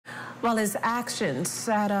Well, his actions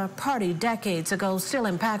at a party decades ago still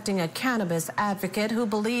impacting a cannabis advocate who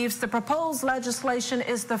believes the proposed legislation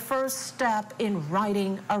is the first step in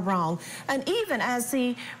righting a wrong. And even as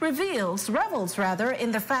he revels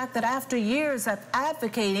in the fact that after years of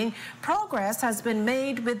advocating, progress has been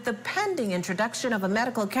made with the pending introduction of a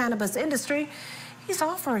medical cannabis industry, he's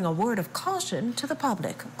offering a word of caution to the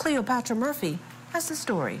public. Cleopatra Murphy has the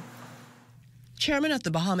story. Chairman of the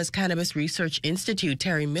Bahamas Cannabis Research Institute,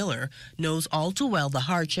 Terry Miller, knows all too well the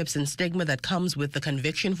hardships and stigma that comes with the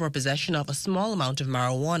conviction for possession of a small amount of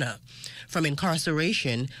marijuana. From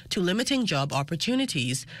incarceration to limiting job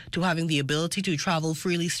opportunities to having the ability to travel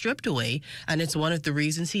freely stripped away, and it's one of the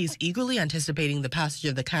reasons he is eagerly anticipating the passage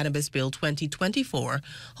of the Cannabis Bill 2024,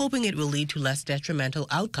 hoping it will lead to less detrimental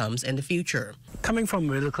outcomes in the future. Coming from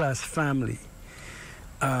a middle-class family,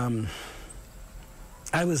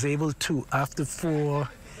 I was able to, after 4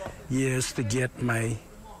 years, to get my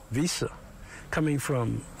visa, coming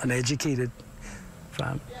from an educated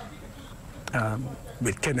family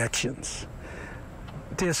with connections.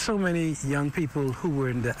 There's so many young people who were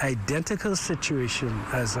in the identical situation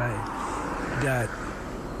as I that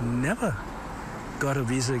never got a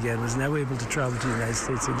visa again, was never able to travel to the United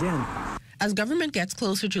States again. As government gets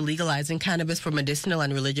closer to legalizing cannabis for medicinal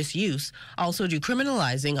and religious use, also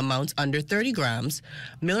decriminalizing amounts under 30 grams,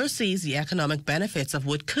 Miller sees the economic benefits of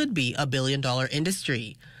what could be a billion-dollar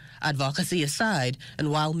industry. Advocacy aside,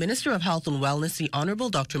 and while Minister of Health and Wellness, the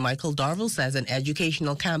Honorable Dr. Michael Darville, says an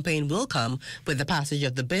educational campaign will come with the passage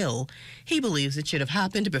of the bill, he believes it should have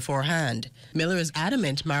happened beforehand. Miller is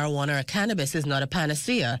adamant marijuana or cannabis is not a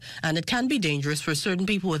panacea, and it can be dangerous for certain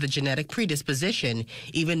people with a genetic predisposition,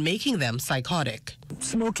 even making them psychotic.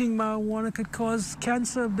 Smoking marijuana could cause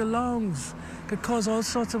cancer of the lungs, could cause all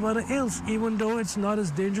sorts of other ills, even though it's not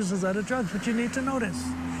as dangerous as other drugs. But you need to know this.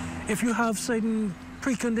 If you have certain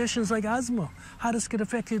preconditions like asthma, how this could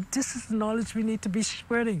affect you. This is the knowledge we need to be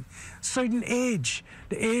spreading. Certain age,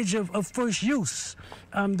 the age of first use.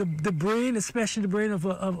 The brain, especially the brain of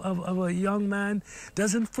a young man,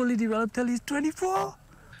 doesn't fully develop till he's 24.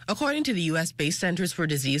 According to the U.S.-based Centers for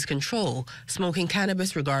Disease Control, smoking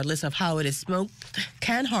cannabis, regardless of how it is smoked,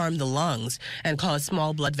 can harm the lungs and cause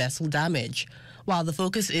small blood vessel damage. While the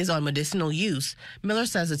focus is on medicinal use, Miller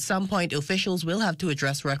says at some point officials will have to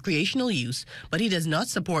address recreational use, but he does not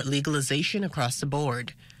support legalization across the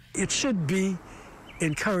board. It should be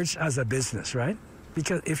encouraged as a business, right?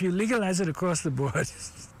 Because if you legalize it across the board,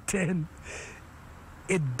 then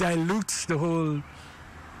it dilutes the whole,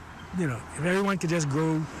 if everyone could just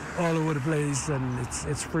grow all over the place and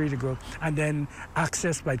it's free to grow, and then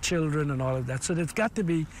access by children and all of that. So there's got to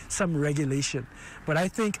be some regulation. But I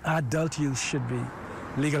think adult use should be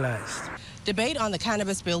legalized. Debate on the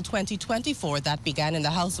Cannabis Bill 2024 that began in the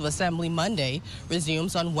House of Assembly Monday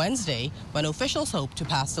resumes on Wednesday when officials hope to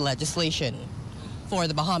pass the legislation. For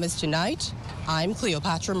the Bahamas Tonight, I'm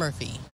Cleopatra Murphy.